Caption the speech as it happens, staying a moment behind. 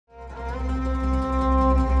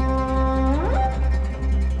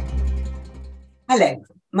Hello,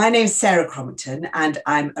 my name is Sarah Crompton and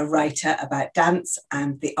I'm a writer about dance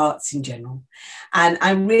and the arts in general. And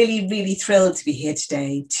I'm really, really thrilled to be here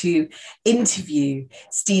today to interview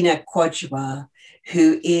Stina Quagebeur,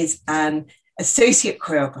 who is an associate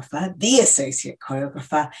choreographer, the associate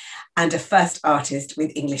choreographer, and a first artist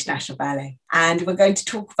with English National Ballet. And we're going to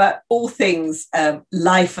talk about all things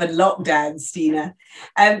life and lockdown, Stina.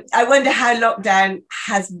 I wonder how lockdown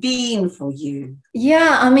has been for you.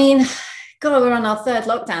 Yeah, I mean, God, we're on our third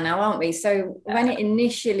lockdown now, aren't we? So when it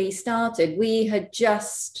initially started, we had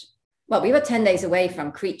we were 10 days away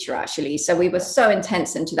from Creature, actually. So we were so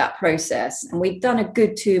intense into that process. And we'd done a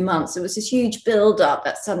good 2 months. It was this huge build-up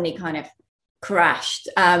that suddenly kind of crashed.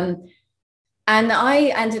 And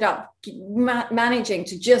I ended up managing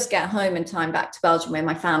to just get home in time back to Belgium, where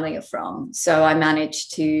my family are from. So I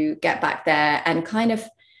managed to get back there and kind of,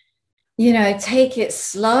 take it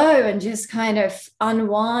slow and just kind of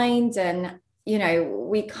unwind. And,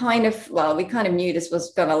 we kind of knew this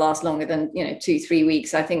was going to last longer than, 2-3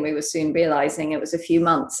 weeks. I think we were soon realizing it was a few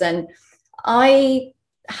months. And I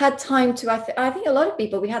had time to, I think a lot of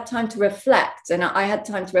people, we had time to reflect. And I had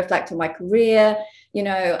time to reflect on my career,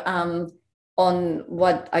 on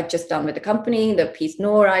what I'd just done with the company, the piece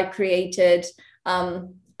Nora I created.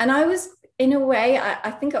 And I was, in a way,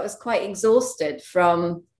 I think I was quite exhausted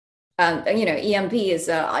from, EMB is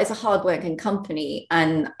a hardworking company,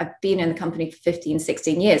 and I've been in the company for 15,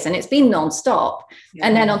 16 years, and it's been nonstop. Yeah.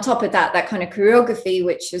 And then on top of that kind of choreography,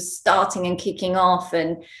 which is starting and kicking off,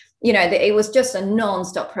 and it was just a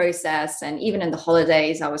nonstop process. And even in the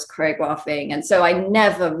holidays, I was choreographing, and so I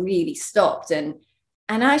never really stopped. And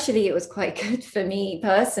actually, it was quite good for me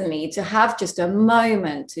personally to have just a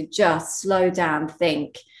moment to just slow down,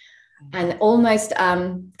 think. And almost,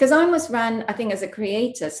 because I almost ran, I think as a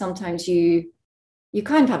creator, sometimes you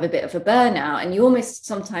kind of have a bit of a burnout, and you almost,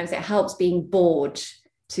 sometimes it helps being bored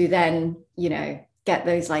to then, get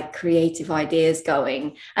those like creative ideas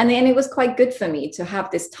going. And then it was quite good for me to have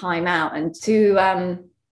this time out and to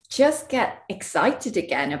just get excited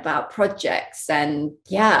again about projects. And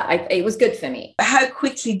it was good for me. How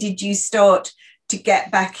quickly did you start to get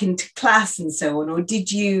back into class and so on? Or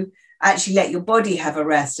did you actually let your body have a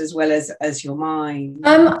rest as well as your mind?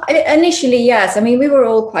 Initially, yes. I mean, we were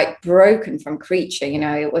all quite broken from Creature.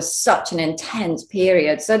 It was such an intense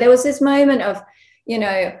period. So there was this moment of,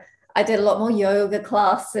 I did a lot more yoga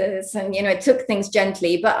classes and, it took things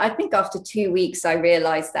gently. But I think after 2 weeks, I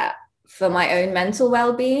realized that for my own mental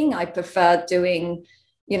well-being, I preferred doing,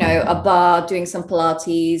 a bar, doing some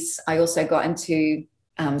Pilates. I also got into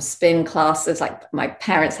spin classes. Like my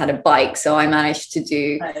parents had a bike, so I managed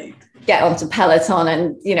to get onto Peloton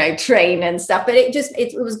and train and stuff. But it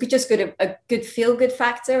was just good, a good feel good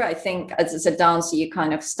factor. I think as a dancer, you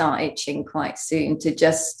kind of start itching quite soon to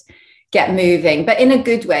just get moving, but in a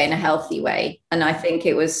good way, in a healthy way. And I think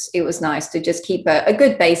it was nice to just keep a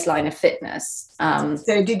good baseline of fitness.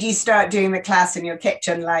 So did you start doing the class in your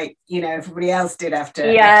kitchen like, everybody else did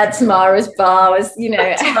after? Yeah, Tamara's bar was,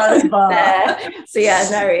 Tamara's bar. There. So yeah,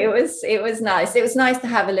 no, it was nice. It was nice to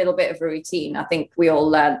have a little bit of a routine. I think we all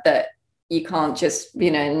learned that you can't just,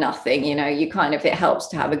 nothing, you kind of, it helps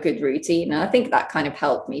to have a good routine. And I think that kind of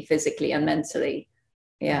helped me physically and mentally.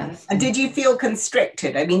 Yeah. And did you feel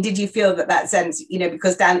constricted? I mean, did you feel that sense,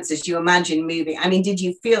 because dancers, you imagine moving. I mean, did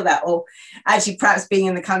you feel that? Or actually, perhaps being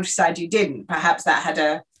in the countryside, you didn't. Perhaps that had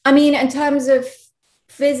a... I mean, in terms of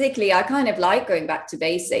physically, I kind of like going back to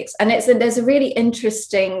basics. And there's a really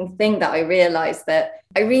interesting thing that I realized, that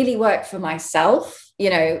I really worked for myself.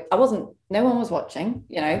 No one was watching,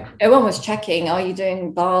 no one was checking, are you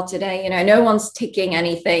doing bar today? No one's ticking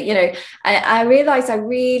anything, I realized I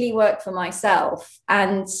really worked for myself.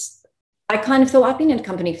 And I kind of thought, I've been in a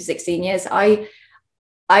company for 16 years. I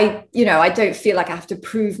don't feel like I have to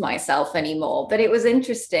prove myself anymore. But it was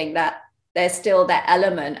interesting that there's still that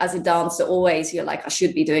element as a dancer. Always, you're like, I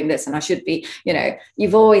should be doing this and I should be,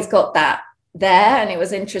 you've always got that there. And it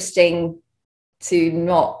was interesting to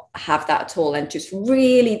not have that at all and just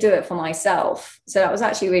really do it for myself. So that was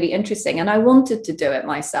actually really interesting. And I wanted to do it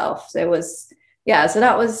myself. So it was, so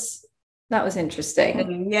that was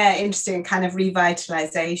interesting. Yeah, interesting kind of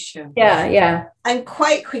revitalization. Yeah. And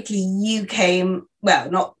quite quickly you came, well,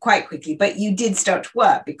 not quite quickly, but you did start to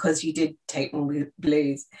work because you did take more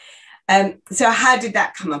blues. So how did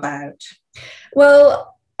that come about?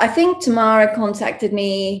 Well, I think Tamara contacted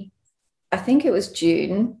me, I think it was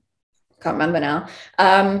June. Can't remember now.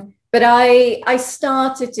 But I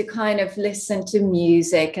started to kind of listen to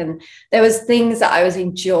music, and there was things that I was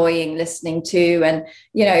enjoying listening to, and,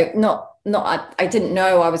 I didn't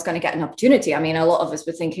know I was going to get an opportunity. I mean, a lot of us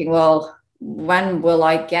were thinking, well, when will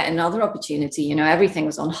I get another opportunity? You know, everything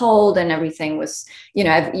was on hold and everything was, you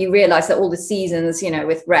know, you realize that all the seasons, you know,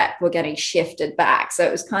 with rep were getting shifted back. So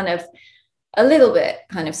it was kind of a little bit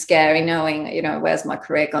kind of scary knowing, you know, where's my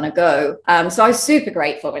career going to go? So I was super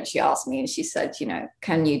grateful when she asked me and she said, you know,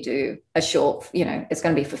 can you do a short, you know, it's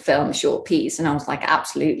going to be for film, a short piece. And I was like,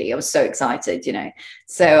 absolutely. I was so excited, you know.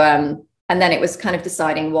 So, and then it was kind of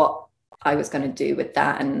deciding what I was going to do with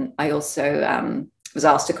that. And I also was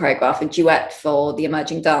asked to choreograph a duet for the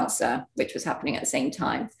Emerging Dancer, which was happening at the same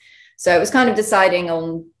time. So it was kind of deciding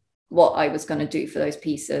on what I was going to do for those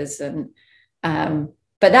pieces. And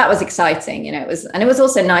but that was exciting, you know. It was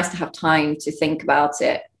also nice to have time to think about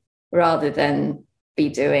it rather than be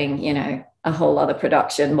doing, you know, a whole other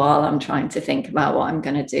production while I'm trying to think about what I'm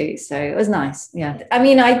going to do. So it was nice. Yeah. I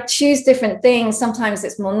mean, I choose different things. Sometimes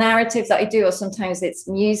it's more narrative that I do, or sometimes it's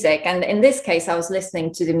music. And in this case, I was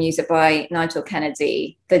listening to the music by Nigel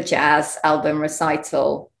Kennedy, the jazz album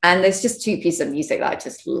Recital. And there's just two pieces of music that I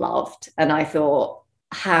just loved. And I thought,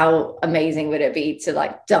 how amazing would it be to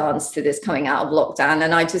like dance to this coming out of lockdown?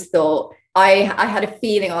 And I just thought, I had a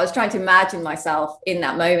feeling, I was trying to imagine myself in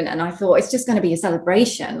that moment, and I thought it's just going to be a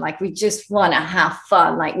celebration. Like, we just want to have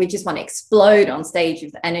fun. Like, we just want to explode on stage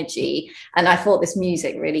with energy. And I thought this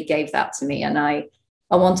music really gave that to me. And I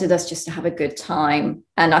wanted us just to have a good time.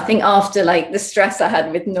 And I think after like the stress I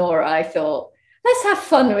had with Nora, I thought, let's have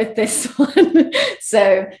fun with this one.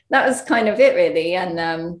 So that was kind of it, really.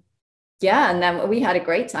 And yeah, and then we had a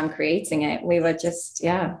great time creating it. We were just,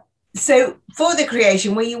 yeah. So for the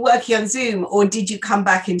creation, were you working on Zoom or did you come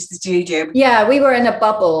back into the studio? Yeah, we were in a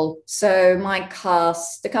bubble. So my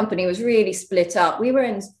cast, the company was really split up. We were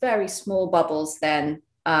in very small bubbles then.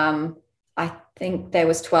 I think there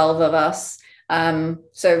was 12 of us.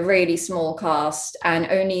 So really small cast, and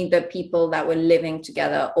only the people that were living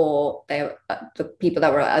together or the people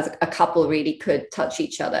that were as a couple really could touch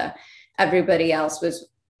each other. Everybody else was,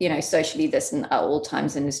 you know, socially distant at all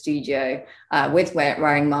times in the studio, with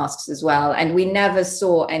wearing masks as well. And we never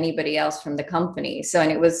saw anybody else from the company. So,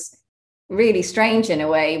 and it was really strange in a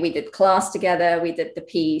way. We did class together, we did the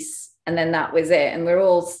piece, and then that was it. And we're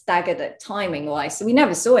all staggered at timing wise. So we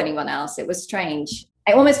never saw anyone else. It was strange.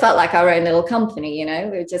 It almost felt like our own little company, you know,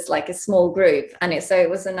 we were just like a small group. And so it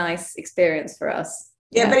was a nice experience for us.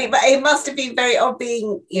 Yeah. But it must have been very odd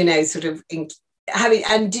being, you know, sort of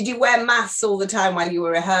and did you wear masks all the time while you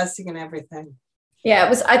were rehearsing and everything? Yeah, it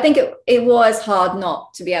was. I think it was hard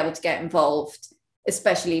not to be able to get involved,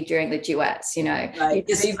 especially during the duets, you know. Right.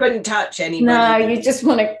 So you couldn't touch anybody. No, you just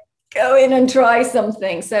want to go in and try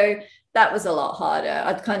something. So that was a lot harder.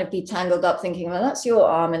 I'd kind of be tangled up thinking, well, that's your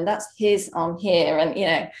arm and that's his arm here. And, you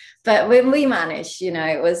know, but when we managed, you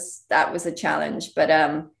know, that was a challenge. But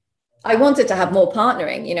I wanted to have more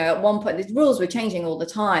partnering, you know. At one point, the rules were changing all the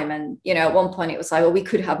time. And, you know, at one point it was like, well, we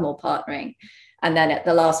could have more partnering. And then at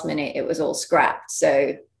the last minute, it was all scrapped.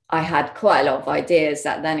 So I had quite a lot of ideas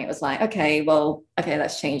that then it was like, okay,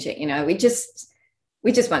 let's change it. You know, we just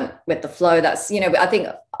went with the flow. That's, you know, I think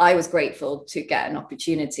I was grateful to get an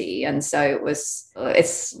opportunity. And so let's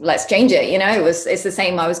change it. You know, it's the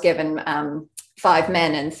same. I was given 5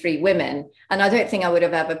 men and 3 women. And I don't think I would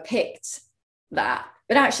have ever picked that.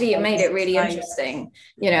 But actually, it made it really interesting,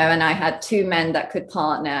 you know, and I had 2 men that could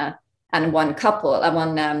partner and 1 couple,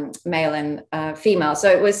 one male and female.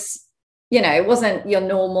 So it was, you know, it wasn't your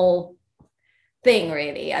normal thing,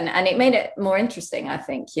 really. And it made it more interesting, I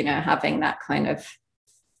think, you know, having that kind of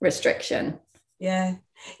restriction. Yeah.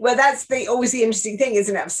 Well, that's always the interesting thing,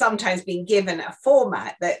 isn't it? Of sometimes being given a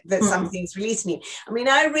format that something's releasing you. I mean,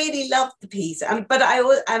 I really loved the piece, but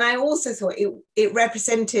I also thought it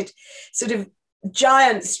represented sort of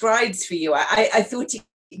giant strides for you. I thought it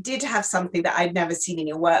did have something that I'd never seen in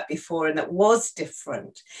your work before and that was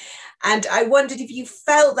different. And I wondered if you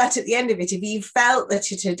felt that at the end of it, if you felt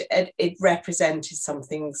that it represented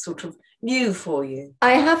something sort of new for you.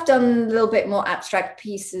 I have done a little bit more abstract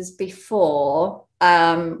pieces before,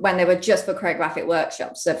 when they were just for choreographic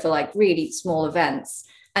workshops, so for like really small events.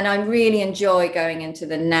 And I really enjoy going into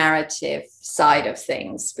the narrative side of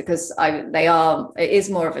things because it is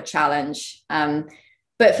more of a challenge.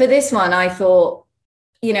 But for this one, I thought,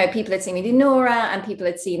 you know, people had seen me do Nora and people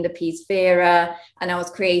had seen the piece Vera, and I was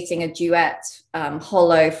creating a duet,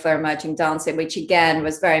 Hollow for Emerging Dancer, which again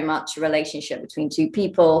was very much a relationship between 2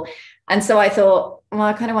 people. And so I thought, well,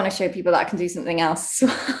 I kind of want to show people that I can do something else,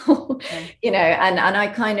 you know, and I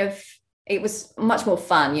kind of, it was much more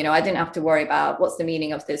fun, you know. I didn't have to worry about what's the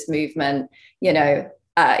meaning of this movement, you know.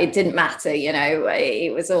 It didn't matter, you know.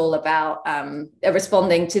 It was all about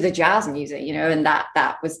responding to the jazz music, you know, and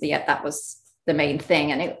that was the main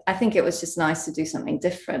thing. And I think it was just nice to do something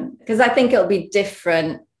different, because I think it'll be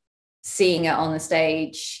different seeing it on the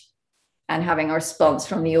stage and having a response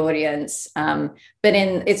from the audience. But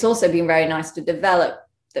it's also been very nice to develop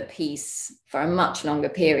the piece for a much longer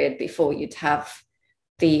period before you'd have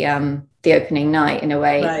the opening night, in a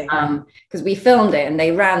way. Right. Because we filmed it and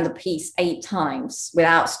they ran the piece 8 times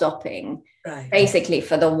without stopping, basically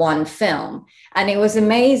for the one film. And it was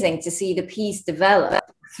amazing to see the piece develop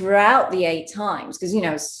throughout the 8 times, because, you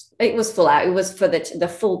know, it was full out. It was for the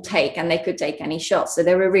full take, and they could take any shots. So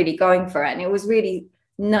they were really going for it. And it was really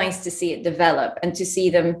nice to see it develop and to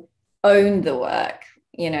see them own the work.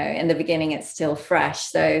 You know, in the beginning, it's still fresh.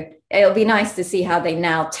 So it'll be nice to see how they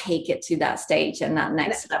now take it to that stage and that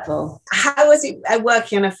next level. How was it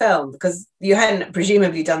working on a film? Because you hadn't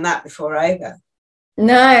presumably done that before either.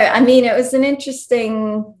 No, I mean, it was an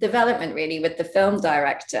interesting development, really, with the film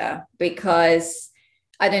director, because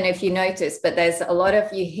I don't know if you noticed, but there's a lot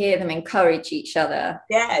of, you hear them encourage each other.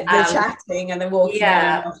 Yeah, they're chatting and they're walking.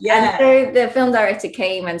 Yeah. And so the film director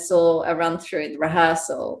came and saw a run through the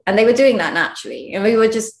rehearsal, and they were doing that naturally. And we were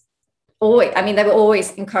just always, I mean, they were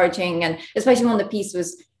always encouraging, and especially when the piece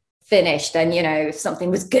was finished and, you know, if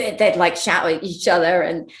something was good, they'd like shout at each other.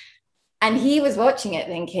 And he was watching it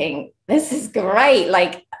thinking, this is great.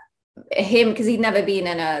 Like, him, because he'd never been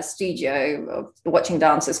in a studio watching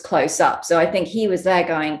dancers close up, so I think he was there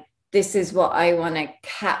going, this is what I want to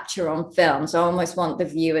capture on film, so I almost want the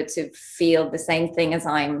viewer to feel the same thing as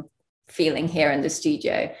I'm feeling here in the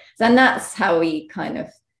studio. And that's how we kind of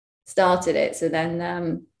started it. So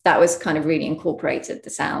then that was kind of really incorporated the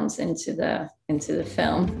sounds into the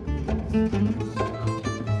film.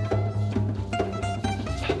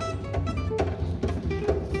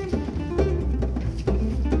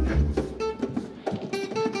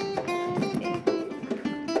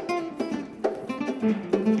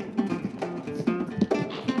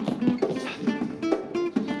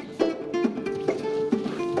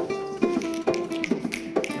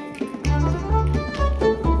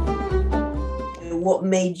 What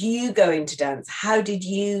made you go into dance? How did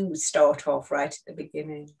you start off right at the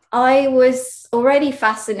beginning? I was already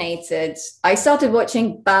fascinated. I started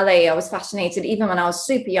watching ballet. I was fascinated even when I was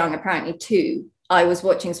super young, apparently 2. I was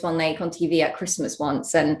watching 𝗦𝗧𝗡𝗡𝗧 on TV at Christmas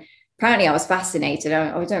once, and apparently I was fascinated.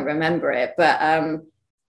 I don't remember it, but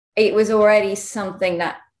it was already something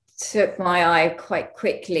that took my eye quite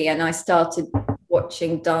quickly, and I started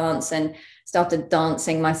watching dance and started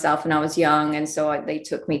dancing myself when I was young. And so they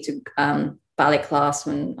took me to ballet class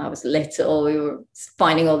when I was little. We were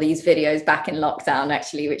finding all these videos back in lockdown,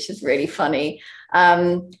 actually, which is really funny.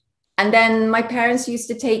 And then my parents used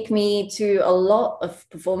to take me to a lot of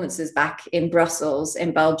performances back in Brussels,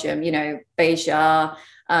 in Belgium. You know, 𝗕𝗓𝗢𝗨𝗧,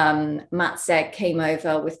 𝗕𝗡𝗚𝗟𝗡𝗘 came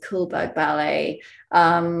over with Coolberg Ballet.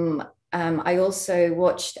 I also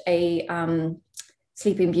watched a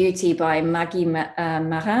Sleeping Beauty by Maggie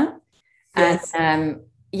Marin. Yes. And,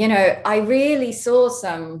 you know, I really saw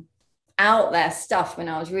some out there stuff when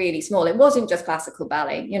I was really small. It wasn't just classical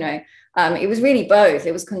ballet, you know, it was really both.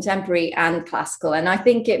 It was contemporary and classical. And I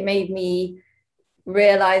think it made me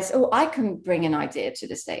realize, oh, I can bring an idea to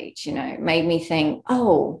the stage, you know. It made me think,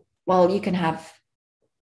 oh, well, you can have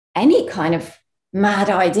any kind of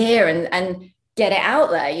mad idea and get it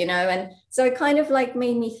out there, you know. And so it kind of like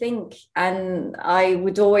made me think, and I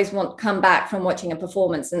would always want to come back from watching a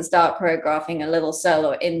performance and start choreographing a little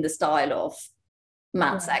solo in the style of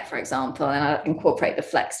𝗦𝗧𝗡𝗧𝗡𝗗, for example, and I incorporate the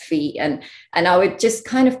flexed feet, and I would just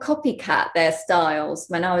kind of copycat their styles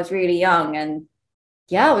when I was really young. And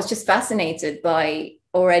yeah, I was just fascinated by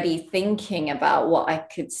already thinking about what I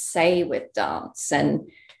could say with dance, and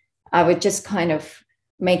I would just kind of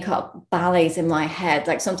make up ballets in my head.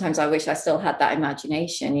 Like sometimes I wish I still had that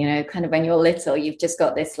imagination, you know, kind of when you're little, you've just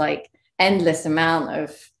got this like endless amount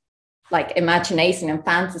of like imagination and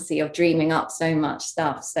fantasy of dreaming up so much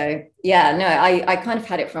stuff. So yeah, no, I kind of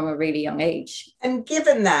had it from a really young age. And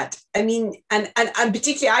given that, I mean, and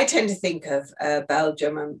particularly I tend to think of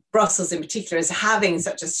Belgium and Brussels in particular as having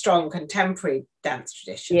such a strong contemporary dance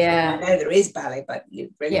tradition. Yeah. I know there is ballet, but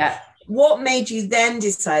you really... Yeah. What made you then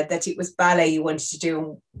decide that it was ballet you wanted to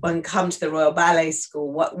do and come to the Royal Ballet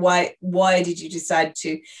School? Why did you decide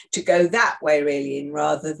to go that way, really,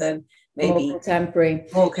 rather than maybe more contemporary?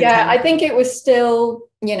 Yeah, I think it was still,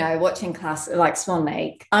 you know, watching class like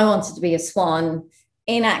𝗦𝗧𝗡𝗡𝗧𝗡. I wanted to be a swan,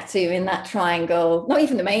 inactive in that triangle, not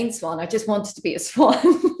even the main swan. I just wanted to be a swan.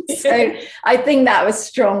 So I think that was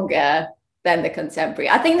stronger than the contemporary.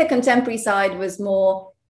 I think the contemporary side was more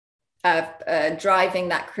driving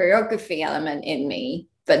that choreography element in me,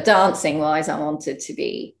 but dancing wise, I wanted to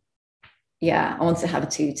be yeah, I wanted to have a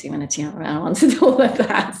tutu and a tiara, and I wanted all of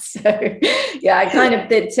that. So yeah, I kind of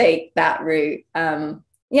did take that route.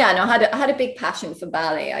 Yeah, and I had a big passion for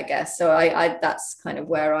ballet, I guess. So I that's kind of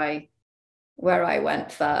where I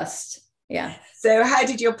went first. Yeah. So how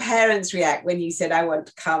did your parents react when you said, I want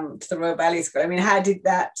to come to the Royal Ballet School? I mean, how did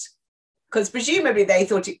that, because presumably they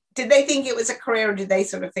thought, did they think it was a career, or did they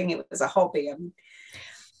sort of think it was a hobby?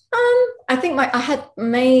 I think I had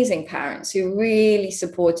amazing parents who really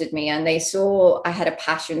supported me, and they saw I had a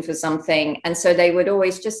passion for something. And so they would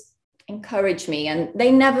always just encourage me, and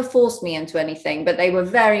they never forced me into anything, but they were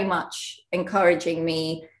very much encouraging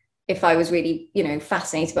me if I was really,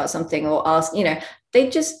 fascinated about something, or ask, they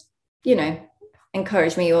just,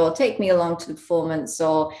 encourage me or take me along to the performance.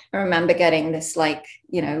 Or I remember getting this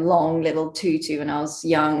long little tutu when I was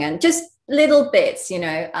young, and just little bits,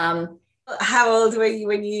 How old were you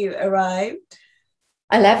when you arrived?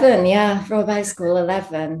 11, yeah, Royal Ballet School,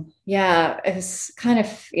 11. Yeah, it was kind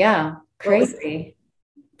of, crazy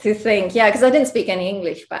to think. Yeah, because I didn't speak any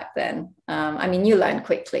English back then. I mean, you learn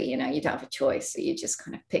quickly, you don't have a choice. So you just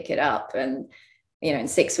kind of pick it up. And, and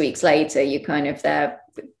 6 weeks later, you kind of there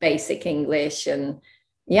with basic English. And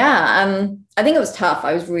I think it was tough.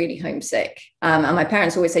 I was really homesick. And my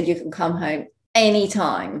parents always said, you can come home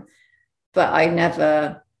anytime. But I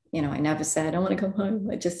never said I want to come home.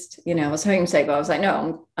 I just, I was homesick, but I was like,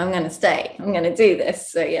 no, I'm going to stay. I'm going to do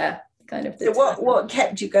this. So yeah, kind of. So what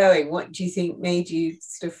kept you going? What do you think made you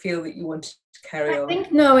sort of feel that you wanted to carry on? I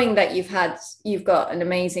think knowing that you've got an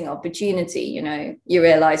amazing opportunity. You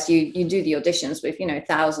realize you do the auditions with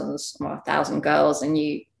thousands or 1,000 girls, and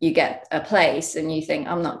you get a place, and you think,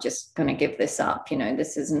 I'm not just going to give this up.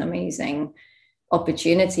 This is an amazing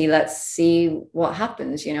opportunity. Let's see what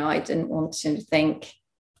happens. I didn't want to think,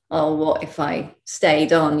 oh, what if I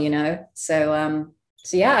stayed on, So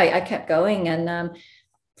yeah, I kept going. And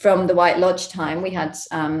from the White Lodge time, we had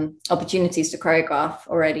opportunities to choreograph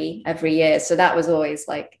already every year. So that was always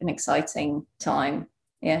like an exciting time.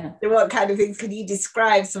 Yeah. So what kind of things, can you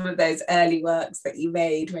describe some of those early works that you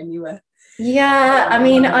made when you were? Yeah, I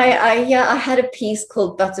mean, I had a piece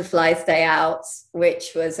called Butterfly's Day Out,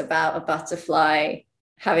 which was about a butterfly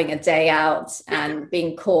having a day out and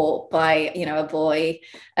being caught by, a boy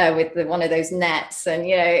with one of those nets. And,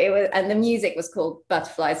 it was, and the music was called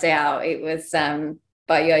Butterfly's Day Out. It was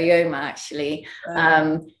by 𝗖𝗢𝗡𝗦𝗛, actually.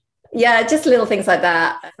 Just little things like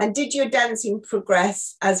that. And did your dancing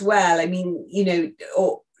progress as well? I mean,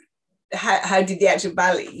 or how did the actual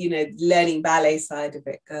ballet, learning ballet side of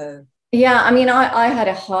it go? Yeah, I mean, I had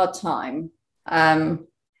a hard time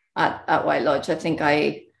at White Lodge. I think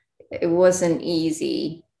it wasn't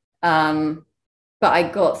easy, but I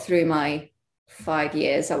got through my 5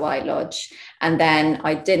 years at White Lodge, and then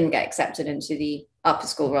I didn't get accepted into the upper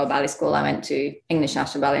school, Royal Ballet School. I went to English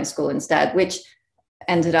National Ballet School instead, which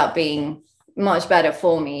ended up being much better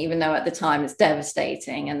for me, even though at the time it's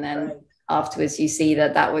devastating. And then afterwards you see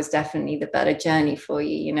that was definitely the better journey for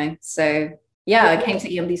you, So yeah, I came to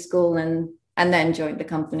EMB school and then joined the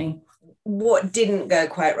company. What didn't go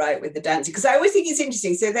quite right with the dancing? Because I always think it's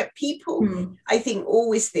interesting, so that people, I think,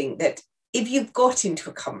 always think that if you've got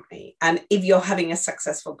into a company and if you're having a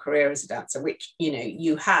successful career as a dancer, which,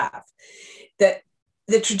 you have, that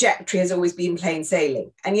the trajectory has always been plain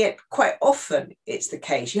sailing. And yet quite often it's the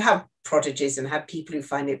case. You have prodigies and have people who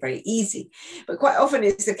find it very easy. But quite often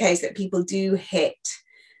it's the case that people do hit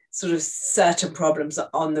sort of certain problems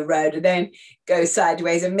on the road and then go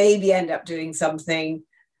sideways and maybe end up doing something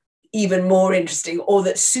even more interesting or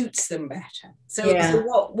that suits them better. So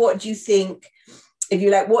what do you think, if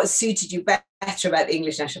you like, what suited you better about the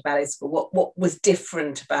English National Ballet School? What was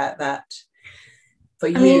different about that for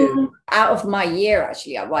you? I mean, out of my year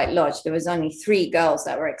actually at White Lodge, there was only 3 girls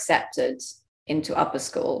that were accepted into upper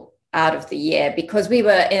school out of the year, because we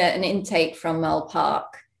were in an intake from Mel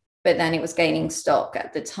Park, but then it was gaining stock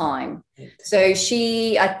at the time. So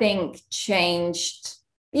she, I think, changed,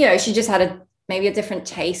 she just had maybe a different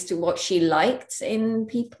taste to what she liked in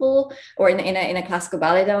people or in a classical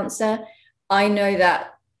ballet dancer. I know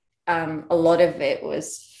that a lot of it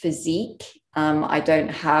was physique. I don't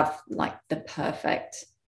have like the perfect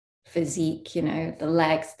physique, the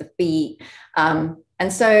legs, the feet. And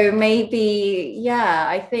so maybe,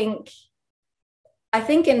 I think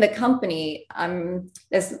in the company,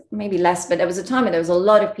 there's maybe less, but there was a time when there was a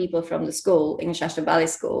lot of people from the school, English National Ballet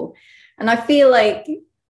School. And I feel like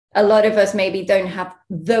a lot of us maybe don't have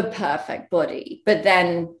the perfect body, but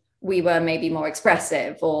then we were maybe more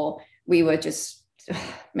expressive, or we were just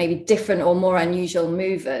maybe different or more unusual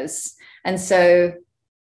movers. And so,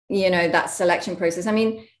 that selection process, I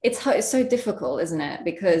mean, it's so difficult, isn't it?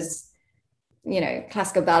 Because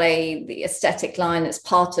classical ballet, the aesthetic line that's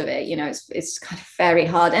part of it, it's kind of very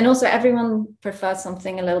hard. And also everyone prefers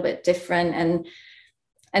something a little bit different.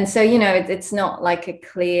 And so, it's not like a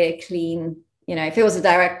clear, clean, if it was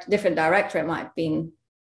a different director, it might have been,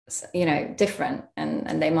 different,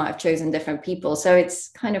 and they might have chosen different people. So it's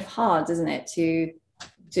kind of hard, isn't it,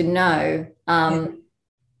 to know.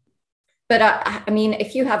 But I mean,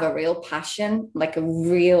 if you have a real passion,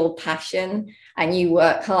 and you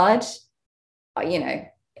work hard,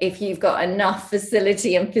 if you've got enough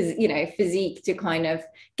facility and physique to kind of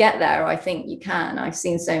get there, I think you can. I've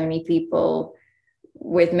seen so many people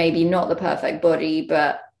with maybe not the perfect body,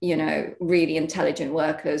 but really intelligent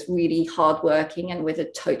workers, really hardworking, and with a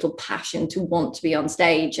total passion to want to be on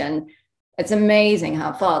stage. And it's amazing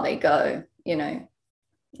how far they go.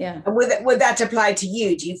 Yeah. And would that apply to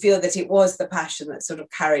you? Do you feel that it was the passion that sort of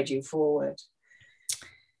carried you forward?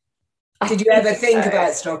 Did you ever think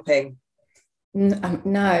about stopping?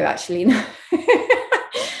 No, actually, no.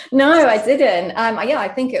 No, I didn't. I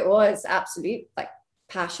think it was absolute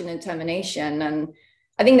passion and determination. And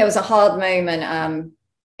I think there was a hard moment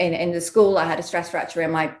in the school. I had a stress fracture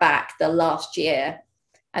in my back the last year.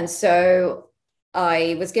 And so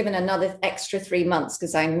I was given another extra 3 months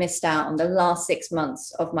because I missed out on the last 6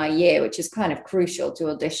 months of my year, which is kind of crucial to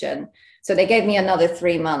audition. So they gave me another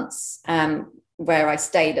 3 months where I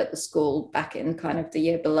stayed at the school back in kind of the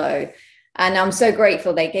year below. And I'm so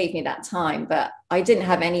grateful they gave me that time, but I didn't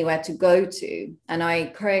have anywhere to go to. And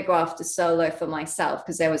I choreographed a solo for myself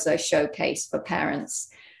because there was a showcase for parents.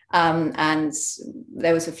 And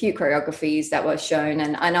there was a few choreographies that were shown,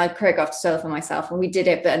 and I choreographed a solo for myself, and we did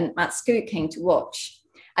it. But Matt Scoot came to watch,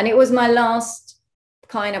 and it was my last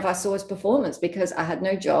I saw his performance because I had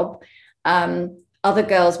no job. Other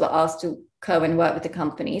girls were asked to go and work with the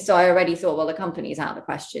company, so I already thought, well, the company is out of the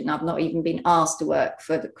question. I've not even been asked to work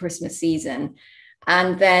for the Christmas season.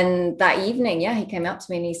 And then that evening, he came up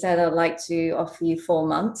to me and he said, I'd like to offer you 4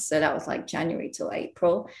 months. So that was January till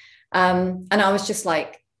April. And I was just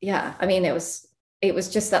it was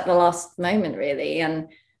just at the last moment, really. And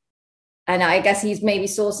I guess he's maybe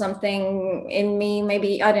saw something in me,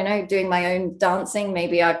 maybe, I don't know, doing my own dancing.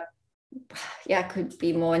 Maybe I could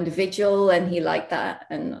be more individual, and he liked that.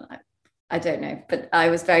 And I don't know, but I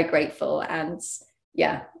was very grateful. And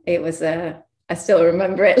it was I still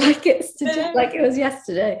remember it like it was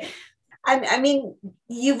yesterday. And I mean,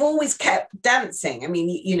 you've always kept dancing. I mean,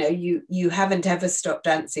 you haven't ever stopped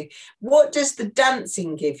dancing. What does the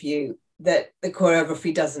dancing give you that the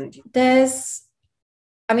choreography doesn't? There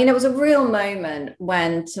was a real moment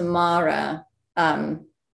when Tamara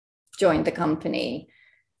joined the company.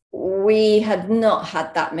 We had not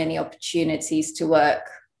had that many opportunities to work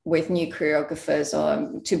with new choreographers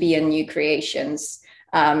or to be in new creations.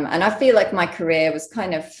 And I feel like my career was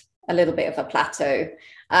kind of a little bit of a plateau.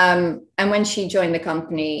 And when she joined the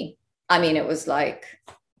company, it was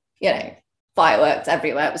fireworks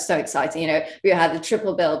everywhere. It was so exciting. We had the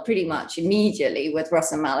triple bill pretty much immediately with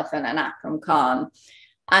Ross and Malafin and Akram Khan.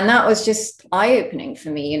 And that was just eye-opening for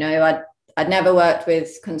me. I'd never worked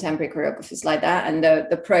with contemporary choreographers like that. And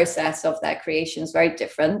the process of their creation is very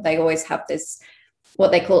different. They always have this,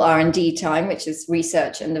 what they call R&D time, which is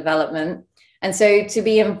research and development. And so to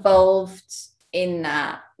be involved in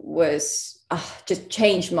that was just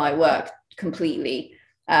changed my work completely.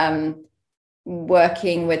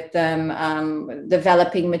 Working with them,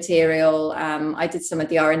 developing material. I did some of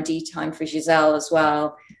the R&D time for Giselle as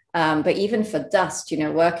well. But even for Dust,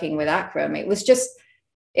 working with Akram, it was just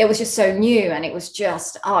so new. And it was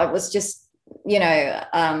just, I was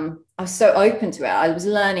so open to it. I was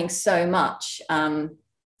learning so much.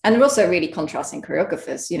 And they're also really contrasting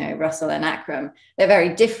choreographers, Russell and Akram. They're very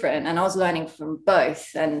different. And I was learning from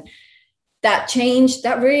both. And that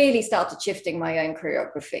really started shifting my own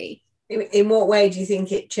choreography. In what way do you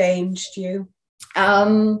think it changed you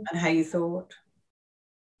and how you thought?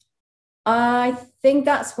 I think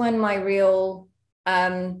that's when my real,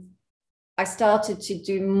 I started to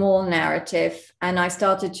do more narrative, and I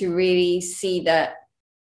started to really see that,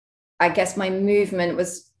 I guess my movement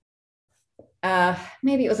was,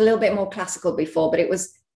 maybe it was a little bit more classical before, but it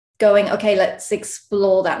was going, okay, let's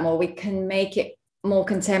explore that more. We can make it more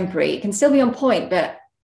contemporary. It can still be on point, but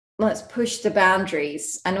let's push the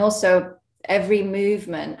boundaries. And also every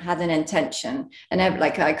movement had an intention. And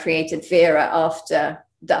I created Vera after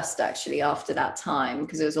Dust, actually, after that time,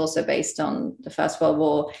 because it was also based on the First World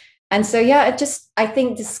War. And so, I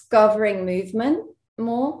think discovering movement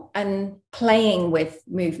more and playing with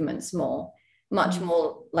movements more, much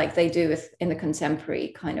more like they do in the contemporary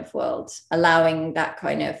kind of world, allowing that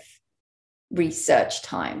kind of research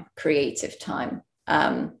time, creative time.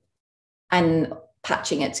 and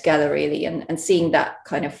patching it together really, and seeing that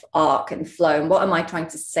kind of arc and flow, and what am I trying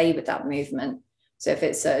to say with that movement. So if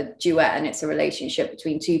it's a duet and it's a relationship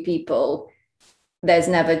between two people, there's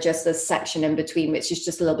never just a section in between which is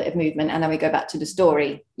just a little bit of movement and then we go back to the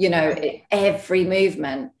story. Every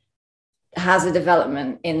movement has a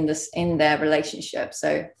development in their relationship.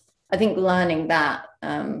 So I think learning that,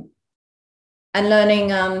 and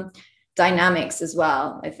learning dynamics as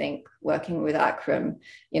well. I think working with Akram,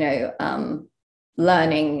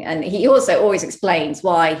 learning, and he also always explains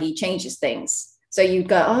why he changes things. So you'd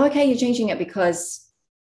go, oh, okay, you're changing it because,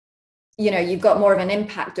 you've got more of an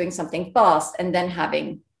impact doing something fast and then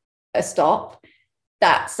having a stop.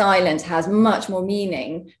 That silence has much more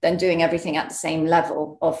meaning than doing everything at the same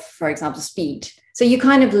level of, for example, speed. So you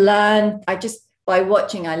kind of learn, by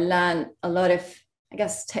watching, I learned a lot of, I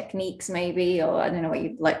guess, techniques maybe, or I don't know what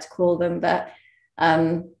you'd like to call them, but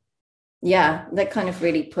that kind of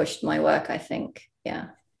really pushed my work, I think. Yeah.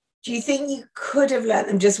 Do you think you could have learned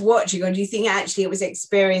them just watching, or do you think actually it was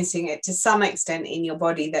experiencing it to some extent in your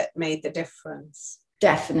body that made the difference?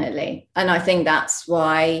 Definitely. And I think that's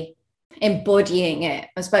why embodying it,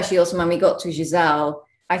 especially also when we got to Giselle,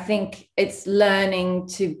 I think it's learning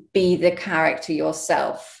to be the character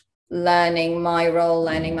yourself, learning my role,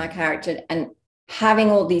 learning my character, and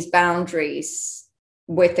having all these boundaries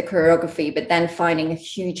with the choreography, but then finding a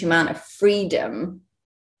huge amount of freedom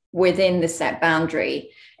within the set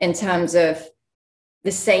boundary in terms of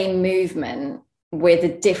the same movement with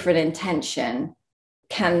a different intention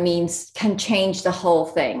can change the whole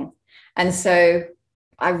thing. And so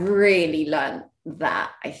I really learned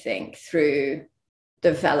that, I think, through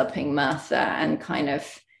developing 𝗕𝗢𝗡𝗏 and kind of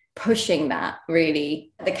pushing that,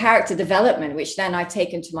 really, the character development, which then I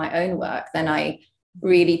take into my own work. Then I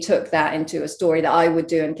really took that into a story that I would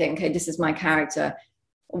do and think, okay, this is my character.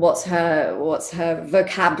 What's her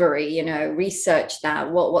vocabulary, research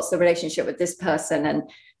that, what's the relationship with this person. And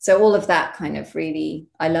so all of that kind of really,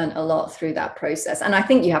 I learned a lot through that process. And I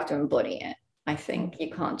think you have to embody it. I think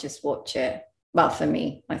you can't just watch it. Well, for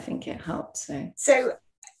me, I think it helps. So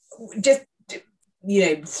just,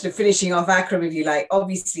 sort of finishing off Akram, if you like,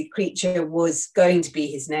 obviously Creature was going to be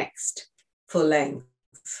his next full length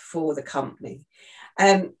for the company.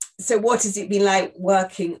 So what has it been like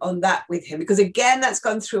working on that with him? Because again, that's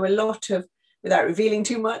gone through a lot of, without revealing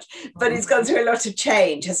too much, but it's gone through a lot of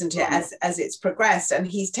change, hasn't it, as it's progressed. And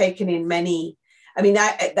he's taken in many,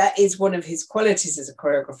 that is one of his qualities as a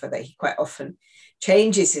choreographer, that he quite often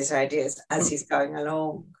changes his ideas as he's going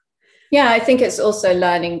along. Yeah, I think it's also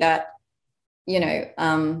learning that,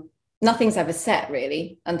 nothing's ever set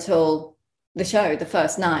really until the show, the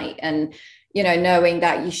first night. And, knowing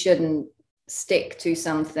that you shouldn't stick to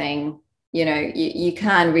something, you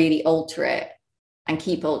can really alter it and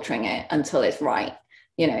keep altering it until it's right.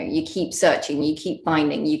 You keep searching, you keep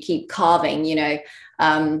finding, you keep carving,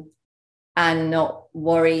 and not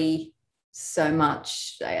worry so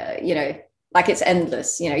much, like it's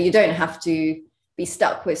endless. You don't have to be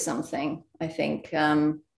stuck with something, I think.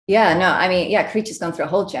 Creature's gone through a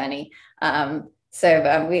whole journey.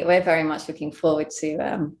 So we're very much looking forward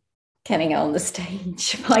to getting it on the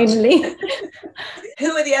stage finally.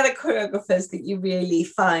 Who are the other choreographers that you really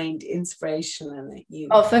find inspirational and that you?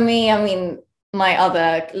 Oh, for me, my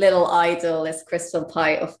other little idol is Crystal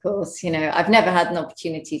Pite, of course. I've never had an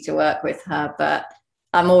opportunity to work with her, but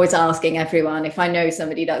I'm always asking everyone, if I know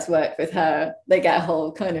somebody that's worked with her, they get a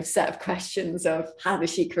whole kind of set of questions of how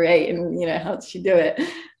does she create and, how does she do it?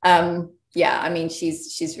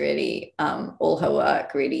 She's really, all her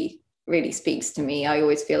work really speaks to me. I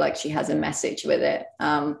always feel like she has a message with it.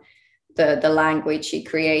 The language she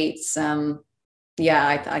creates, I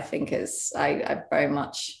think I very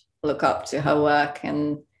much look up to her work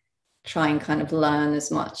and try and kind of learn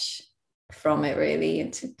as much from it really,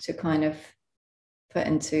 and to kind of put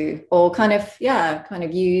into, or kind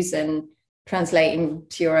of use and translate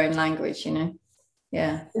into your own language,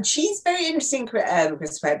 Yeah. And she's very interesting,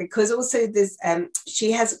 Christopher, because also there's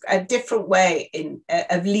she has a different way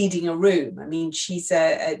of leading a room. She's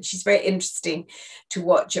very interesting to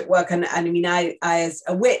watch at work, and I as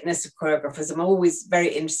a witness of choreographers, I'm always very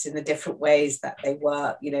interested in the different ways that they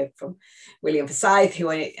work. From William Forsyth, who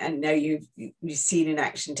I know you've seen in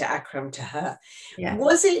action, to Akram, to her. Yeah.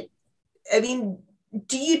 Was it?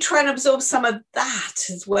 Do you try and absorb some of that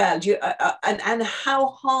as well? Do you, and how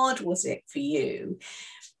hard was it for you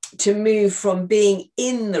to move from being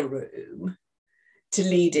in the room to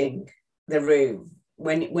leading the room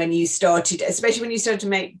when you started, especially when you started to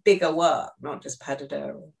make bigger work, not just pas de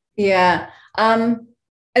deux? Yeah, I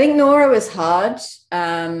think Nora was hard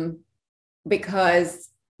because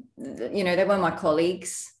they were my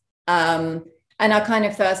colleagues. And I kind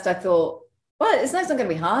of first I thought, well, it's not going to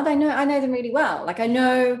be hard. I know them really well. Like I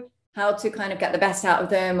know how to kind of get the best out of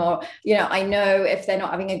them, or, you know, I know if they're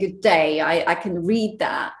not having a good day, I can read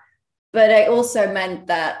that. But it also meant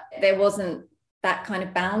that there wasn't that kind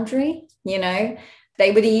of boundary, you know,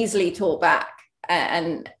 they would easily talk back.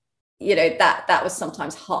 And, you know, that was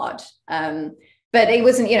sometimes hard. But it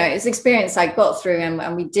wasn't, you know, it's experience I got through,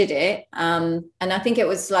 and we did it. And I think it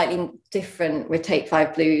was slightly different with Take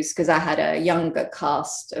 5 Blues because I had a younger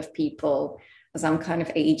cast of people, as I'm kind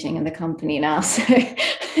of aging in the company now. So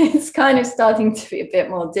it's kind of starting to be a bit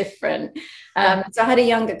more different. So I had a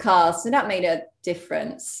younger cast, and that made a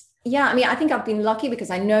difference. Yeah, I mean, I think I've been lucky because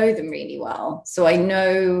I know them really well. So I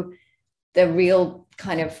know the real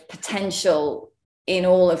kind of potential in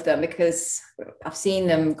all of them because I've seen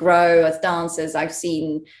them grow as dancers. I've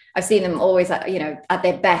seen them always, you know, at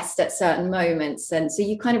their best at certain moments. And so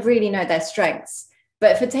you kind of really know their strengths.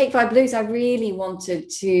 But for Take 5 Blues, I really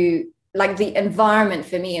wanted to, like, the environment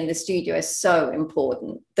for me in the studio is so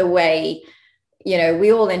important. The way, you know,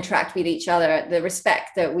 we all interact with each other, the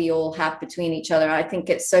respect that we all have between each other. I think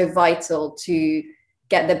it's so vital to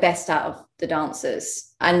get the best out of the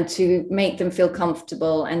dancers and to make them feel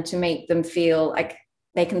comfortable and to make them feel like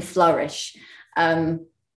they can flourish.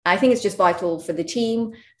 I think it's just vital for the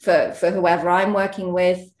team, for whoever I'm working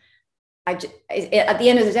with. At the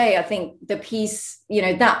end of the day, I think the piece, you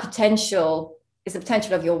know, that potential is the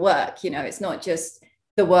potential of your work. You know, it's not just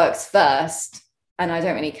the works first, and I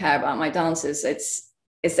don't really care about my dancers.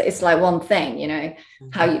 It's like one thing, you know,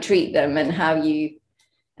 how you treat them and how you,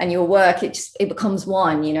 and your work, it becomes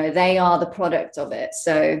one, you know, they are the product of it.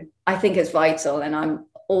 So I think it's vital, and I'm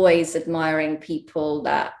always admiring people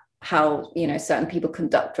that how, you know, certain people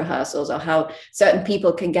conduct rehearsals or how certain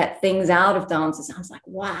people can get things out of dancers. And I was like,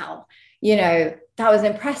 wow, you know, that was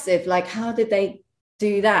impressive. Like, how did they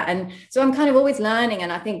do that? And so I'm kind of always learning.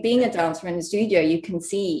 And I think being a dancer in the studio, you can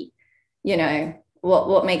see, you know,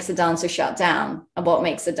 what makes a dancer shut down and what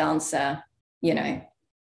makes a dancer, you know.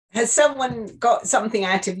 Has someone got something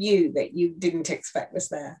out of you that you didn't expect was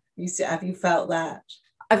there? Have you felt that?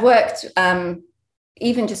 I've worked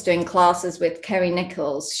even just doing classes with Kerry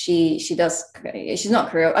Nichols. She's not she does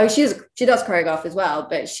choreograph as well,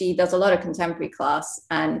 but she does a lot of contemporary class.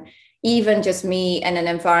 And even just me in an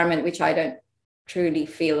environment which I don't truly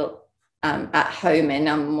feel at home in,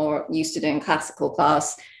 I'm more used to doing classical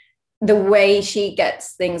class. The way she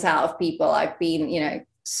gets things out of people, I've been, you know,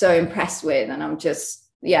 so impressed with, and I'm just,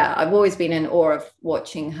 yeah, I've always been in awe of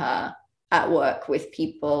watching her at work with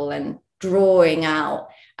people and drawing out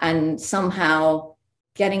and somehow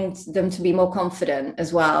getting them to be more confident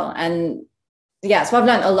as well. And yeah, so I've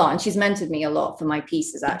learned a lot, and she's mentored me a lot for my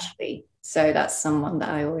pieces, actually. So that's someone that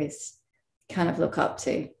I always kind of look up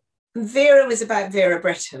to. Vera was about Vera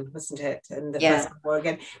Brittain, wasn't it? And the first war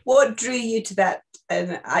again. What drew you to that?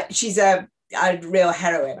 And she's a real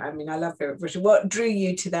heroine. I mean, I love Vera Brittain. What drew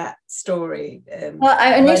you to that story?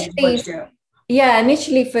 Well, initially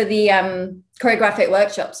for the choreographic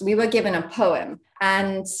workshops, we were given a poem,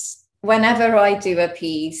 and whenever I do a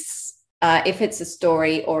piece, if it's a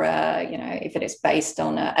story or if it is based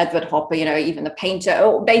on Edward Hopper, you know, even the painter,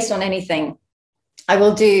 or based on anything, I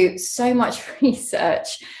will do so much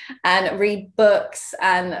research and read books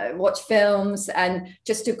and watch films, and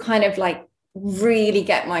just to kind of like really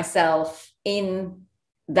get myself in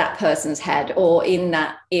that person's head or in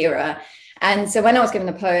that era. And so when I was given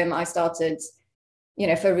the poem, I started, you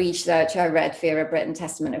know, for research, I read Vera Brittain,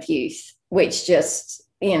 Testament of Youth, which just,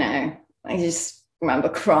 you know, I just remember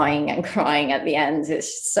crying at the end.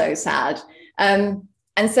 It's so sad. And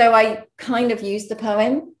so I kind of used the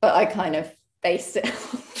poem, but I kind of based it on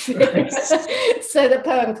so the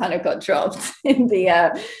poem kind of got dropped in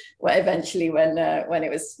the eventually when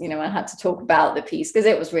it was, you know, I had to talk about the piece because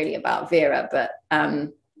it was really about Vera, but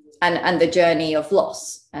and the journey of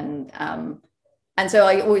loss, and so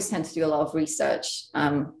I always tend to do a lot of research,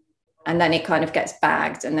 and then it kind of gets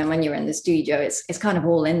bagged, and then when you're in the studio, it's kind of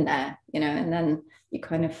all in there, you know, and then you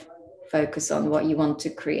kind of focus on what you want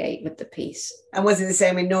to create with the piece. And was it the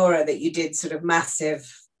same in Nora, that you did sort of massive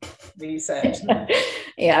research?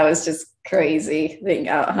 Yeah, I was just crazy thinking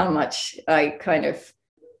out how much I kind of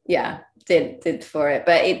did for it,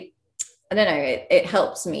 but I don't know, it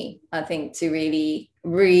helps me, I think, to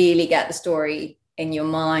really get the story in your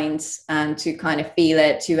mind and to kind of feel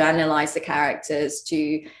it, to analyze the characters,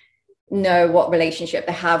 to know what relationship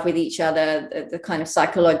they have with each other, the kind of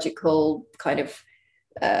psychological kind of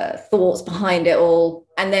thoughts behind it all.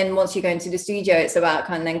 And then once you go into the studio, it's about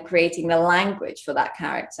kind of then creating the language for that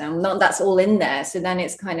character, and that's all in there. So then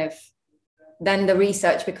it's kind of, then the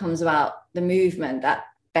research becomes about the movement that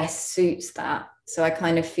best suits that. So I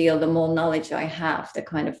kind of feel the more knowledge I have, the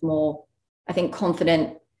kind of more, I think,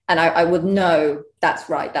 confident, and I would know that's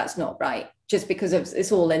right, that's not right, just because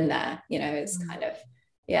it's all in there, you know. It's kind of,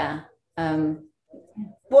 yeah.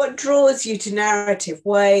 What draws you to narrative?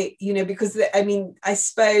 Why, you know, because I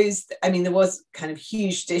suppose there was kind of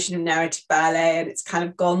huge tradition of narrative ballet, and it's kind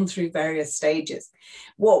of gone through various stages.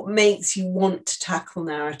 What makes you want to tackle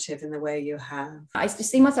narrative in the way you have? I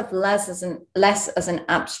see myself less as an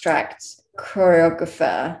abstract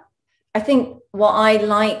choreographer. I think what I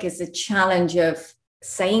like is the challenge of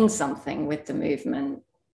saying something with the movement,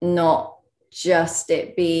 not just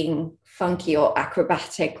it being funky or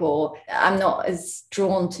acrobatic, or I'm not as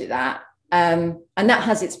drawn to that. And that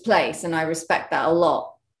has its place, and I respect that a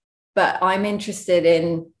lot. But I'm interested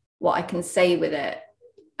in what I can say with it,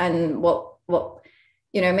 and what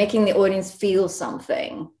you know, making the audience feel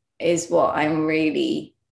something is what I'm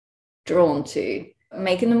really drawn to.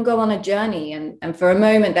 Making them go on a journey, and for a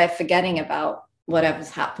moment they're forgetting about whatever's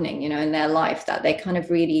happening, you know, in their life, that they kind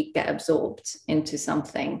of really get absorbed into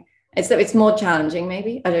something. It's more challenging,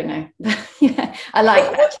 maybe. I don't know. Yeah, I like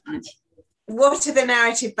that challenge. What are the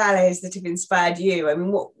narrative ballets that have inspired you? I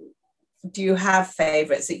mean, what do you have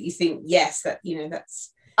favorites that you think, yes, that, you know,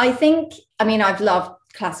 that's... I think, I've loved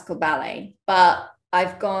classical ballet, but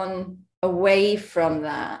I've gone away from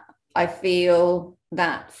that. I feel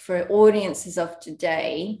that for audiences of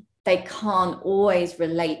today, they can't always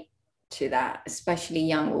relate to that, especially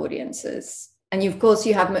young audiences. And of course,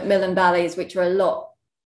 you have Macmillan ballets, which are a lot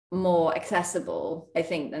more accessible, I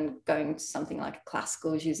think, than going to something like a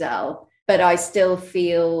classical 𝗕𝗓𝗓𝗧. But I still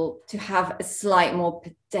feel to have a slight more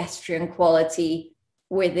pedestrian quality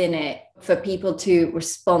within it for people to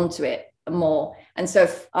respond to it more. And so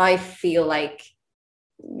I feel like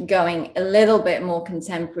going a little bit more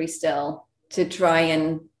contemporary still to try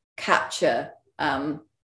and capture the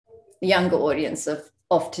younger audience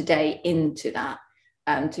of today into that,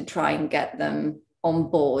 to try and get them on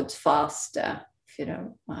board faster, if you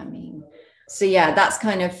know what I mean. So yeah, that's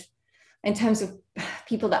kind of, in terms of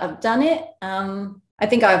people that have done it, I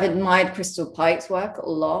think I've admired Crystal Pike's work a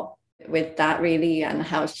lot with that, really, and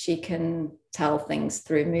how she can tell things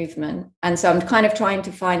through movement. And so I'm kind of trying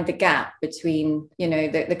to find the gap between, you know,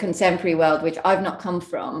 the contemporary world, which I've not come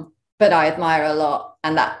from, but I admire a lot,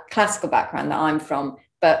 and that classical background that I'm from,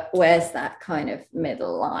 but where's that kind of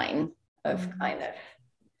middle line of kind of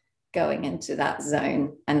going into that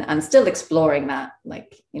zone and still exploring that,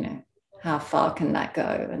 like, you know, how far can that go?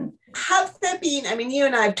 And have there been, you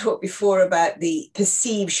and I have talked before about the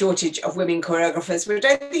perceived shortage of women choreographers, which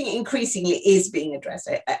I think increasingly is being addressed.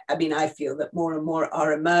 I feel that more and more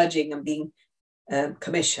are emerging and being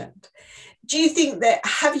commissioned. Do you think that,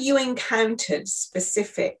 have you encountered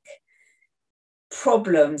specific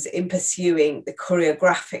problems in pursuing the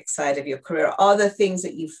choreographic side of your career? Are there things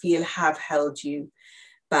that you feel have held you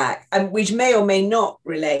back, and which may or may not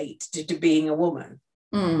relate to being a woman?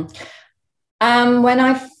 When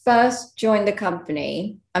I first joined the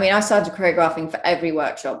company, I started choreographing for every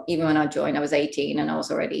workshop. Even when I joined, I was 18 and I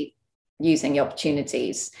was already using the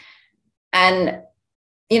opportunities. And,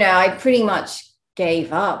 you know, I pretty much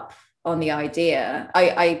gave up on the idea.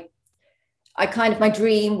 I kind of, my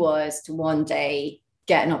dream was to one day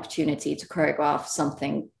get an opportunity to choreograph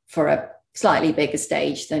something for a slightly bigger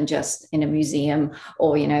stage than just in a museum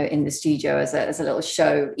or, you know, in the studio as a little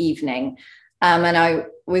show evening. And I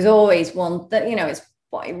was always that, you know, it's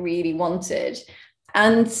what I really wanted.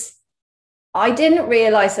 And I didn't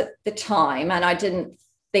realize at the time, and I didn't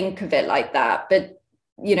think of it like that, but,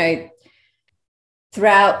 you know,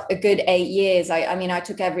 throughout a good 8 years, I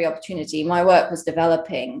took every opportunity. My work was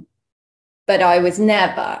developing, but I was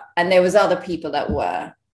never, and there was other people that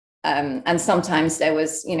were. And sometimes there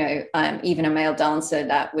was, you know, even a male dancer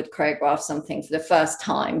that would choreograph something for the first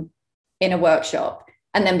time in a workshop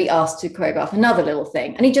and then be asked to choreograph another little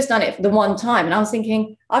thing. And he'd just done it for the one time. And I was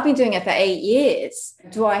thinking, I've been doing it for 8 years.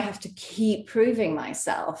 Do I have to keep proving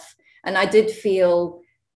myself? And I did feel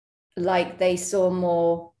like they saw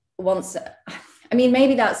more once.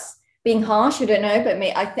 Maybe that's being harsh, I don't know, but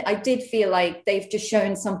I did feel like they've just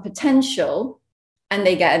shown some potential and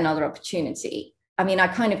they get another opportunity. I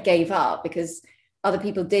kind of gave up because other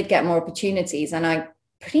people did get more opportunities, and I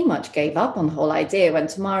pretty much gave up on the whole idea. When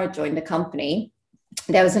Tamara joined the company,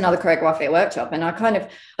 there was another choreographic workshop, and I thought,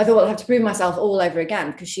 well, I'll have to prove myself all over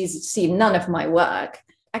again because she's seen none of my work.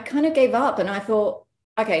 I kind of gave up, and I thought,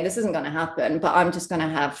 okay, this isn't going to happen, but I'm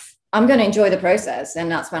going to enjoy the process.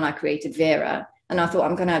 And that's when I created Vera, and I thought,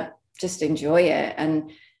 I'm going to just enjoy it.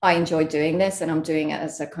 And I enjoy doing this, and I'm doing it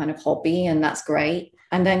as a kind of hobby, and that's great.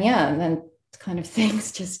 And then, kind of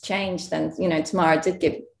things just changed, then, you know, Tamara did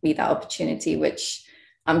give me that opportunity, which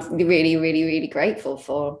I'm really, really, really grateful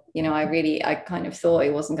for. You know, I kind of thought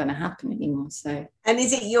it wasn't going to happen anymore. So, and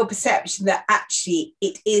is it your perception that actually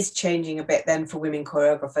it is changing a bit then for women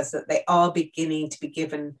choreographers, that they are beginning to be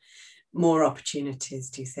given more opportunities,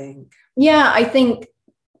 do you think? Yeah, I think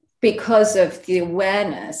because of the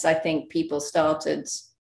awareness, I think people started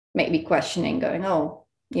maybe questioning, going, oh,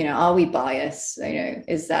 you know, are we biased? You know,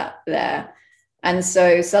 is that there? And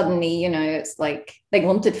so suddenly, you know, it's like they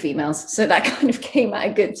wanted females. So that kind of came at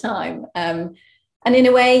a good time. And in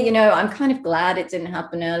a way, you know, I'm kind of glad it didn't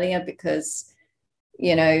happen earlier, because,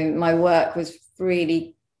 you know, my work was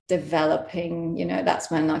really developing. You know, that's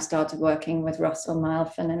when I started working with Russell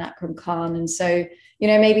Malfin and Akram Khan. And so, you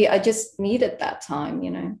know, maybe I just needed that time, you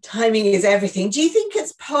know. Timing is everything. Do you think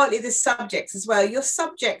it's partly the subjects as well? Your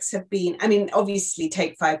subjects have been, I mean, obviously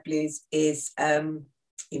Take 5 Blues is,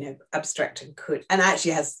 you know, abstract and could, and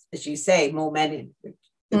actually has, as you say, more men in.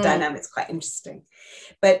 The dynamic's quite interesting.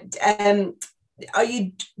 But do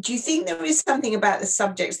you think there is something about the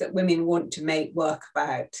subjects that women want to make work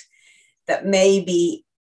about that maybe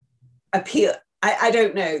appeal? I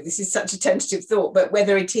don't know, this is such a tentative thought, but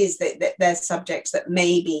whether it is that there's subjects that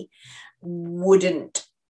maybe wouldn't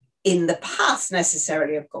in the past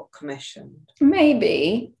necessarily have got commissioned.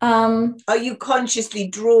 Maybe. Are you consciously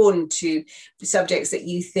drawn to subjects that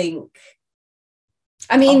you think,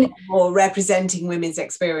 I mean, are more representing women's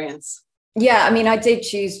experience? Yeah, I mean, I did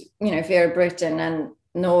choose, you know, Vera Brittain and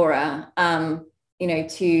Nora, you know,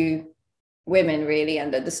 two women really,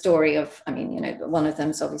 and the story of, I mean, you know, one of them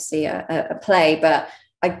is obviously a play, but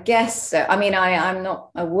I guess so. I mean, I'm not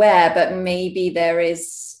aware, but maybe there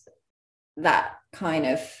is that kind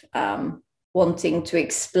of wanting to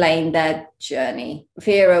explain their journey.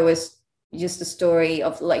 Vera was just a story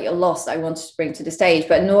of like a loss I wanted to bring to the stage,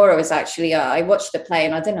 but Nora was actually, I watched the play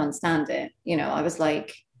and I didn't understand it. You know, I was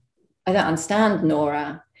like, I don't understand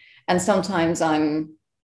Nora. And sometimes I'm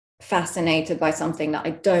fascinated by something that I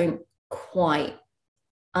don't quite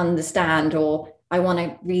understand, or I want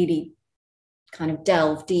to really kind of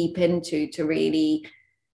delve deep into to really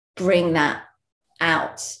bring that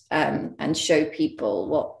out and show people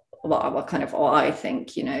what kind of, what I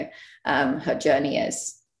think, you know, her journey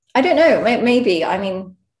is. I don't know, maybe, I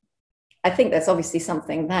mean, I think there's obviously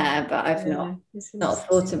something there, but I've not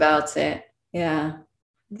thought about it. Yeah.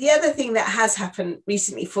 The other thing that has happened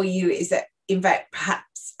recently for you is that, in fact,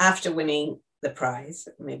 perhaps after winning the prize,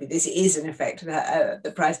 maybe this is an effect of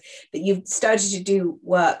the prize, but you've started to do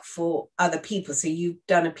work for other people. So you've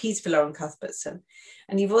done a piece for Lauren Cuthbertson,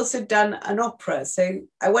 and you've also done an opera. So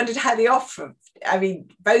I wondered how the opera, I mean,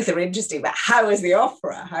 both are interesting, but how was the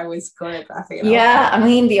opera? How was choreographing? Yeah, opera? I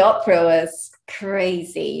mean, the opera was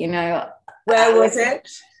crazy, you know. Where was it?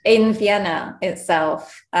 In Vienna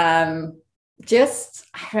itself. I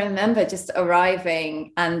remember just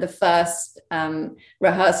arriving, and the first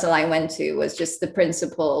rehearsal I went to was just the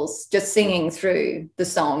principals just singing through the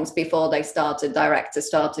songs before they started. Director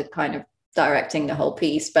started kind of directing the whole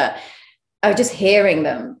piece, but I was just hearing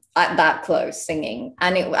them at that close singing,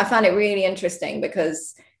 and I found it really interesting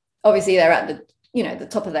because obviously they're at the, you know, the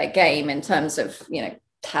top of their game in terms of, you know,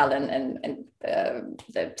 talent and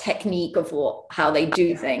the technique of how they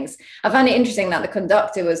do things. I found it interesting that the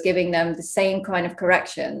conductor was giving them the same kind of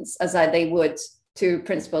corrections as they would to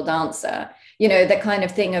principal dancer. You know, the kind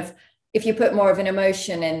of thing of, if you put more of an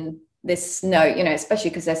emotion in this note, you know,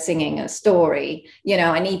 especially because they're singing a story, you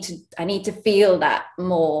know, I need to feel that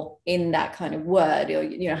more in that kind of word, or,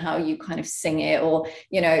 you know, how you kind of sing it, or,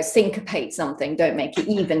 you know, syncopate something, don't make it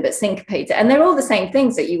even, but syncopate it. And they're all the same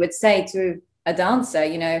things that you would say to a dancer,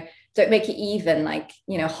 you know, don't make it even, like,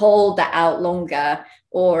 you know, hold that out longer,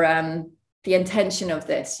 or the intention of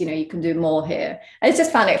this, you know, you can do more here. I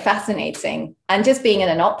just found it fascinating. And just being in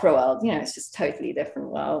an opera world, you know, it's just totally different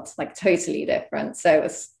world, like totally different. So it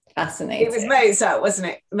was fascinating. It was Mozart,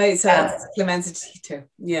 wasn't it? Mozart, Clemenza Tito.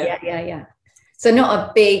 Yeah. So not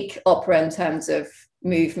a big opera in terms of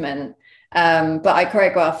movement, but I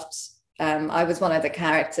choreographed. I was one of the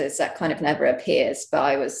characters that kind of never appears, but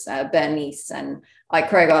I was Bernice, and I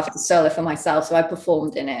choreographed the solo for myself. So I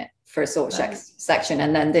performed in it for a sort of section,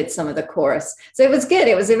 and then did some of the chorus. So it was good.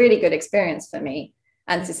 It was a really good experience for me.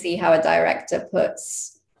 And to see how a director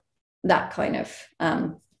puts that kind of,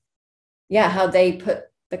 how they put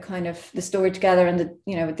the kind of the story together, and the,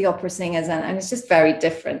 you know, with the opera singers, and it's just very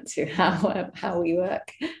different to how we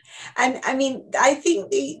work. And I mean, I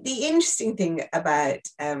think the interesting thing about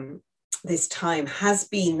this time has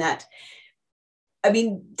been that, I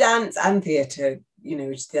mean, dance and theatre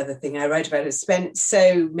which is the other thing I write about, has spent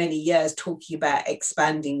so many years talking about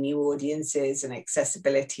expanding new audiences and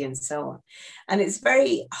accessibility and so on. And it's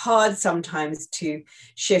very hard sometimes to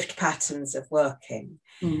shift patterns of working.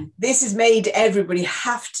 This has made everybody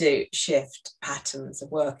have to shift patterns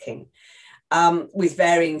of working, with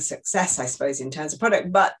varying success, I suppose, in terms of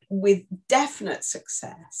product, but with definite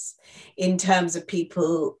success in terms of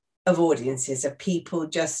people, of audiences, of people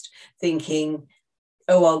just thinking,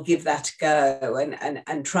 oh, I'll give that a go,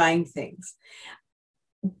 and trying things.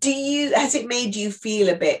 Has it made you feel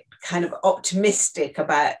a bit kind of optimistic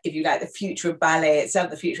about, if you like, the future of ballet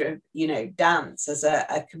itself, the future of, dance as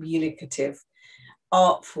a communicative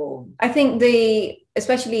art form? I think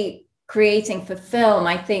especially creating for film,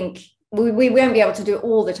 I think we won't be able to do it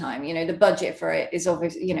all the time. The budget for it is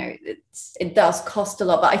obviously, it does cost a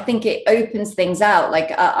lot, but I think it opens things out.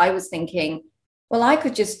 Like I was thinking, well, I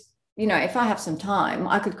could just, if I have some time,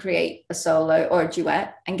 I could create a solo or a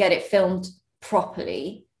duet and get it filmed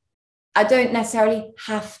properly. I don't necessarily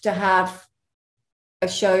have to have a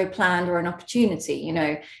show planned or an opportunity.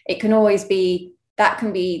 It can always be, that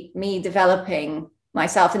can be me developing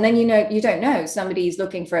myself. And then, you don't know, somebody's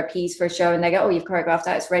looking for a piece for a show and they go, oh, you've choreographed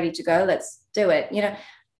that, it's ready to go, let's do it.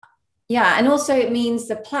 Yeah. And also it means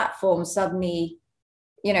the platform suddenly,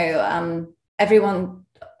 everyone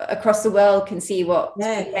across the world can see what's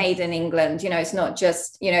made in England. It's not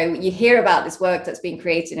just, you hear about this work that's being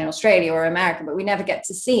created in Australia or America, but we never get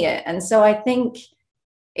to see it. And so I think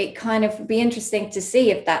it kind of be interesting to see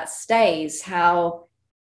if that stays, how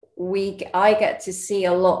I get to see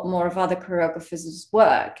a lot more of other choreographers'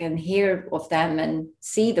 work and hear of them and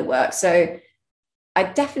see the work. So I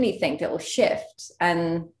definitely think that will shift,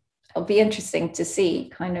 and it'll be interesting to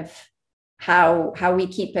see kind of how we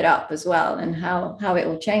keep it up as well, and how it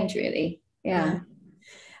will change, really. Yeah.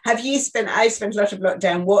 I spent a lot of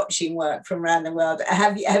lockdown watching work from around the world.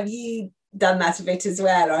 Have you done that a bit as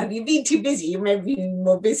well, or have you been too busy? You may be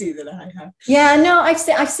more busy than I have. Yeah, no, I've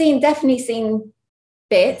definitely seen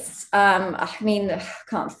bits. I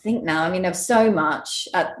can't think now. There's so much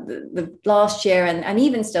at the last year, and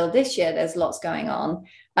even still this year, there's lots going on.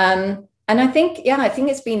 And I think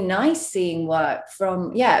it's been nice seeing work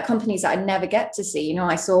from, companies that I never get to see.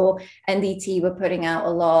 I saw NDT were putting out a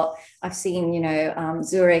lot. I've seen,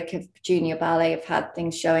 Zurich of Junior Ballet have had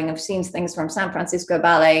things showing. I've seen things from San Francisco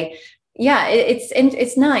Ballet. Yeah,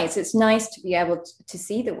 it's nice. It's nice to be able to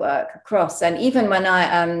see the work across. And even when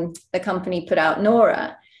the company put out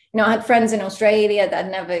Nora, I had friends in Australia that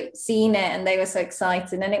had never seen it, and they were so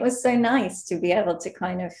excited. And it was so nice to be able to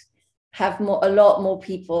kind of have a lot more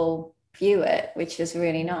people view it, which is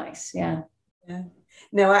really nice. Yeah.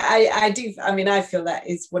 No, I do. I feel that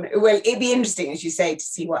is it'd be interesting, as you say, to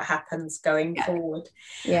see what happens going forward.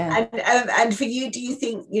 Yeah. And for you, do you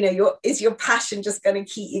think, is your passion just going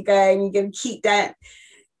to keep you going? You're going to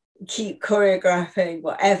keep choreographing,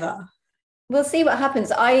 whatever? We'll see what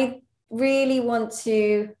happens. I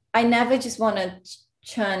never just want to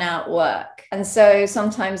churn out work. And so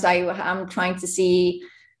sometimes I'm trying to see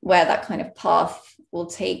where that kind of path will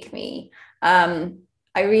take me. I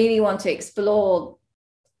really want to explore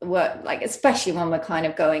work, like especially when we're kind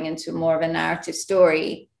of going into more of a narrative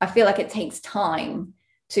story. I feel like it takes time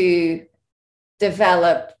to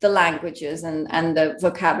develop the languages and the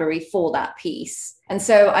vocabulary for that piece. And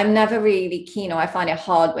so I'm never really keen, or I find it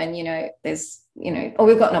hard when, there's, oh,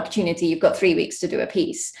 we've got an opportunity, you've got 3 weeks to do a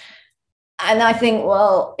piece. And I think,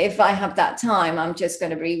 well, if I have that time, I'm just going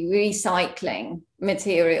to be recycling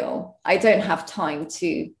material. I don't have time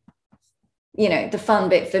to, the fun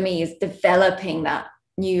bit for me is developing that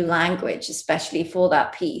new language, especially for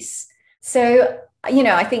that piece. So,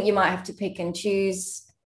 I think you might have to pick and choose,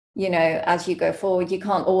 as you go forward. You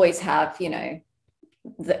can't always have,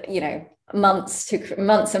 months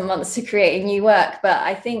and months to create new work. But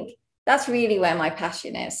I think that's really where my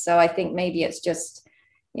passion is. So I think maybe it's just,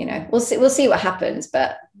 we'll see what happens.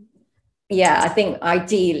 But yeah, I think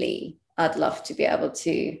ideally I'd love to be able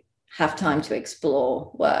to have time to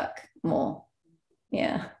explore work more.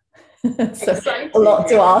 Yeah. So a lot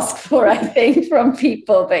to ask for, I think, from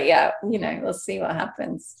people, but yeah, we'll see what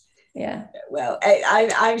happens. Yeah. Well,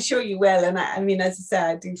 I'm sure you will. And as I say,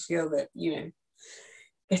 I do feel that,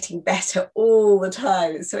 getting better all the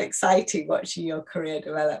time. It's so exciting watching your career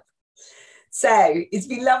develop. So it's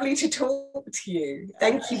been lovely to talk to you.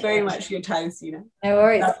 Thank you very much for your time, Stina. No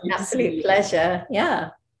worries. Absolute pleasure. Yeah.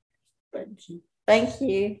 Thank you. Thank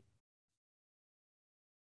you.